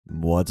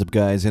What's up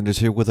guys, Anders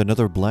here with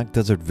another Black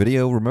Desert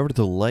video. Remember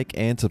to like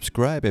and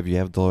subscribe if you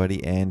haven't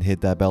already, and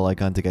hit that bell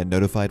icon to get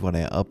notified when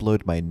I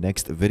upload my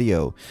next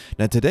video.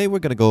 Now today we're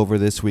going to go over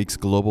this week's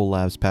Global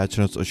Labs patch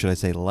notes, or should I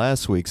say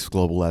last week's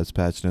Global Labs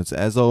patch notes.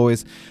 As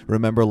always,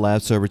 remember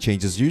lab server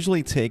changes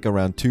usually take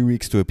around 2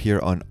 weeks to appear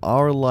on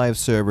our live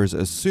servers,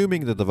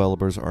 assuming the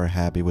developers are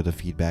happy with the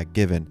feedback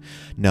given.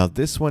 Now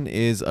this one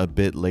is a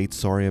bit late,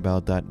 sorry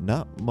about that.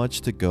 Not much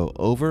to go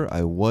over.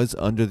 I was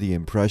under the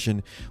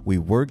impression we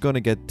were going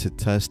to get to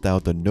test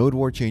out the node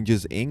war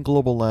changes in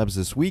Global Labs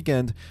this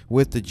weekend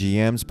with the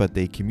GMs, but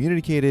they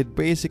communicated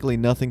basically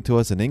nothing to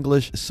us in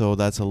English, so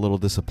that's a little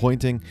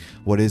disappointing.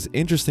 What is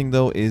interesting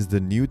though is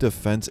the new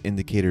defense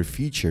indicator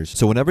features.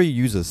 So whenever you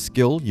use a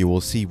skill, you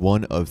will see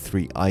one of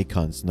 3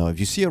 icons. Now if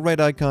you see a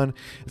red icon,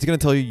 it's going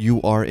to tell you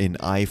you are in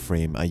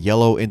iframe. A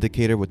yellow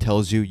indicator what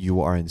tells you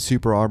you are in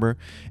super armor,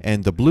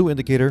 and the blue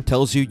indicator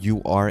tells you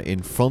you are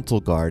in frontal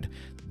guard.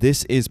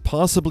 This is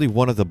possibly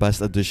one of the best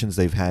additions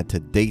they've had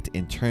to date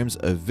in terms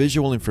of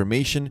visual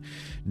information.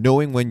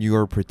 Knowing when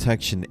your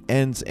protection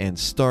ends and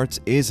starts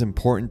is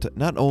important,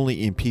 not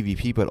only in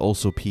PvP but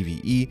also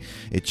PvE.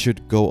 It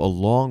should go a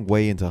long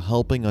way into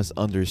helping us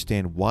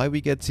understand why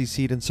we get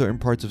CC'd in certain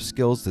parts of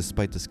skills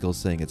despite the skill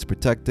saying it's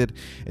protected.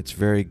 It's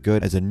very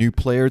good as a new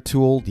player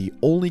tool. The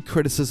only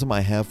criticism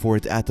I have for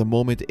it at the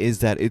moment is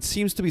that it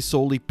seems to be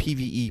solely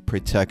PvE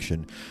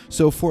protection.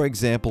 So for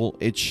example,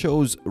 it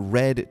shows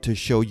red to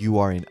show you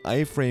are in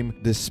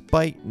iframe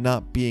despite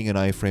not being an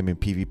iframe in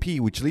PvP,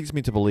 which leads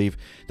me to believe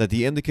that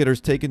the indicators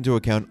take into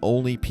account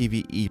only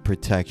PvE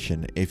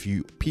protection. If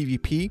you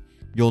PvP,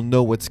 you'll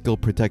know what skill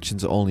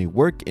protections only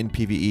work in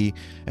PvE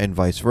and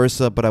vice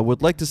versa, but I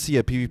would like to see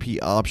a PvP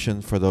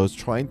option for those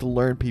trying to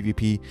learn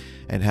PvP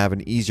and have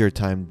an easier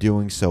time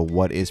doing so.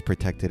 What is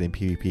protected in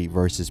PvP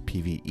versus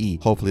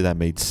PvE? Hopefully that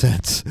made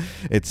sense.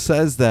 It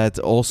says that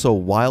also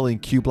while in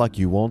Q block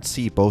you won't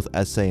see both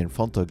SA and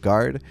frontal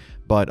guard,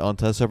 but on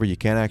test server you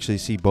can actually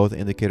see both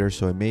indicators,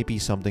 so it may be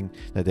something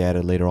that they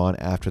added later on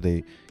after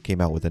they came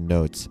out with the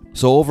notes.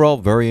 So overall,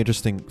 very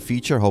interesting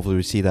feature. Hopefully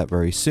we see that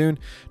very soon.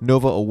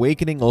 Nova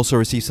Awakening also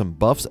received some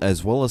buffs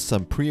as well as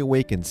some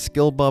pre-awakened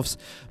skill buffs.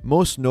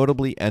 Most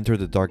notably, Enter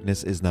the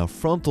Darkness is now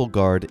frontal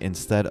guard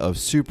instead of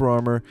super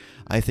armor.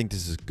 I think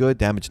this is good.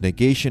 Damage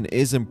negation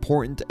is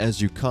important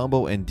as you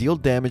combo and deal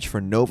damage for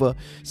Nova,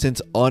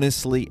 since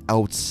honestly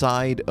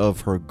outside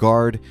of her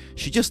guard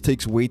she just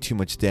takes way too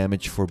much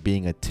damage for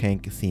being a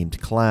tank themed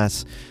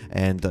class,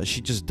 and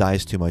she just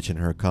dies too much in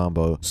her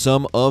combo.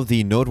 Some of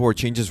the node war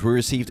changes we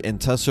received in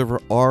test server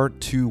are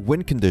to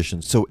win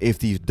conditions. So if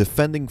the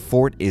defending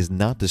fort is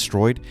not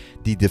destroyed,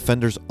 the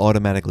defenders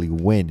automatically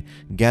win.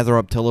 Gather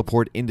up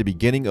teleport in the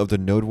beginning of the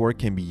node war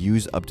can be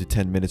used up to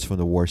 10 minutes from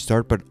the war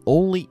start, but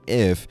only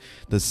if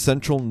the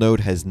central node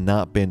has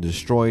not been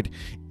destroyed.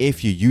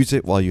 If you use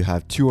it while you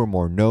have 2 or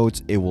more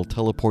nodes, it will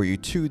teleport you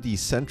to the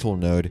central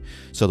node,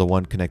 so the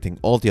one connecting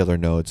all the other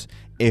nodes.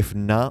 If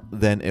not,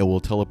 then it will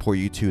teleport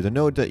you to the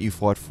node that you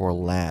fought for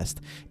last.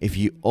 If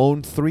you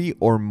own 3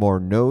 or more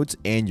nodes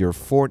and your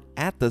fort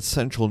at the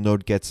central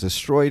node gets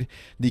destroyed,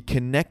 the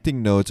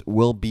connecting nodes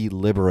will be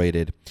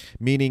liberated,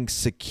 meaning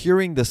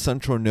securing the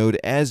central node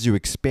as you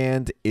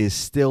expand is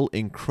still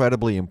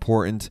incredibly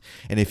important.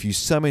 And if you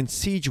summon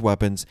siege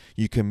weapons,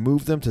 you can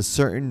move them to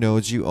certain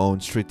nodes you own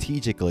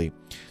strategically.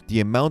 The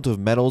amount of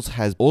medals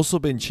has also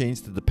been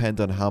changed to depend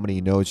on how many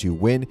nodes you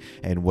win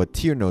and what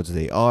tier nodes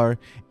they are,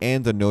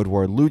 and the node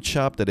war loot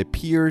shop that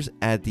appears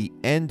at the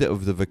end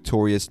of the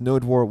victorious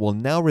node war will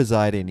now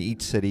reside in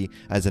each city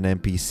as an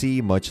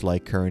NPC, much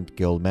like current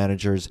guild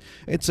managers.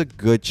 It's a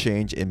good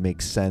change. It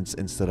makes sense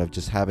instead of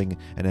just having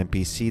an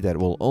NPC that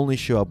will only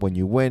show up when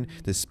you win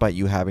despite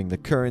you having the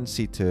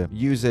currency to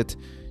use it.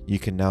 You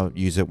can now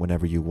use it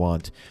whenever you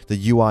want.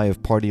 The UI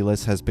of party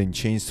lists has been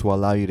changed to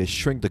allow you to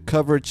shrink the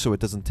coverage so it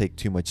doesn't take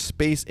too much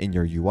space in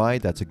your UI.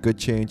 That's a good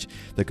change.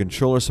 The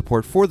controller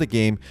support for the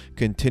game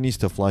continues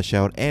to flesh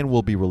out and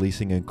will be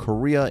releasing in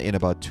Korea in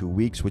about 2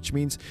 weeks, which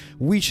means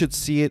we should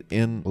see it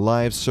in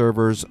live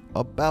servers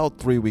about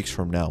 3 weeks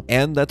from now.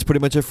 And that's pretty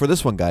much it for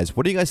this one, guys.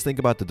 What do you guys think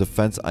about the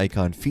defense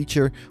icon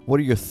feature? What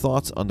are your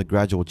thoughts on the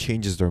gradual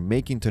changes they're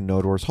making to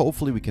node wars?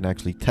 Hopefully we can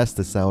actually test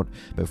this out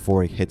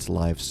before it hits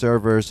live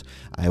servers.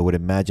 I would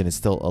imagine it's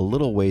still a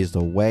little ways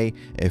away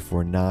if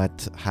we're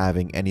not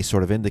having any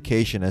sort of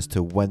indication as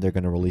to when they're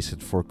going to release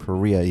it for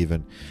Korea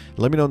even.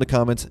 Let me know in the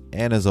comments,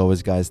 and as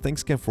always guys,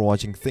 thanks again for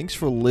watching, thanks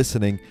for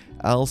listening.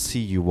 I'll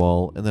see you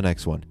all in the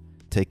next one.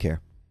 Take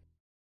care.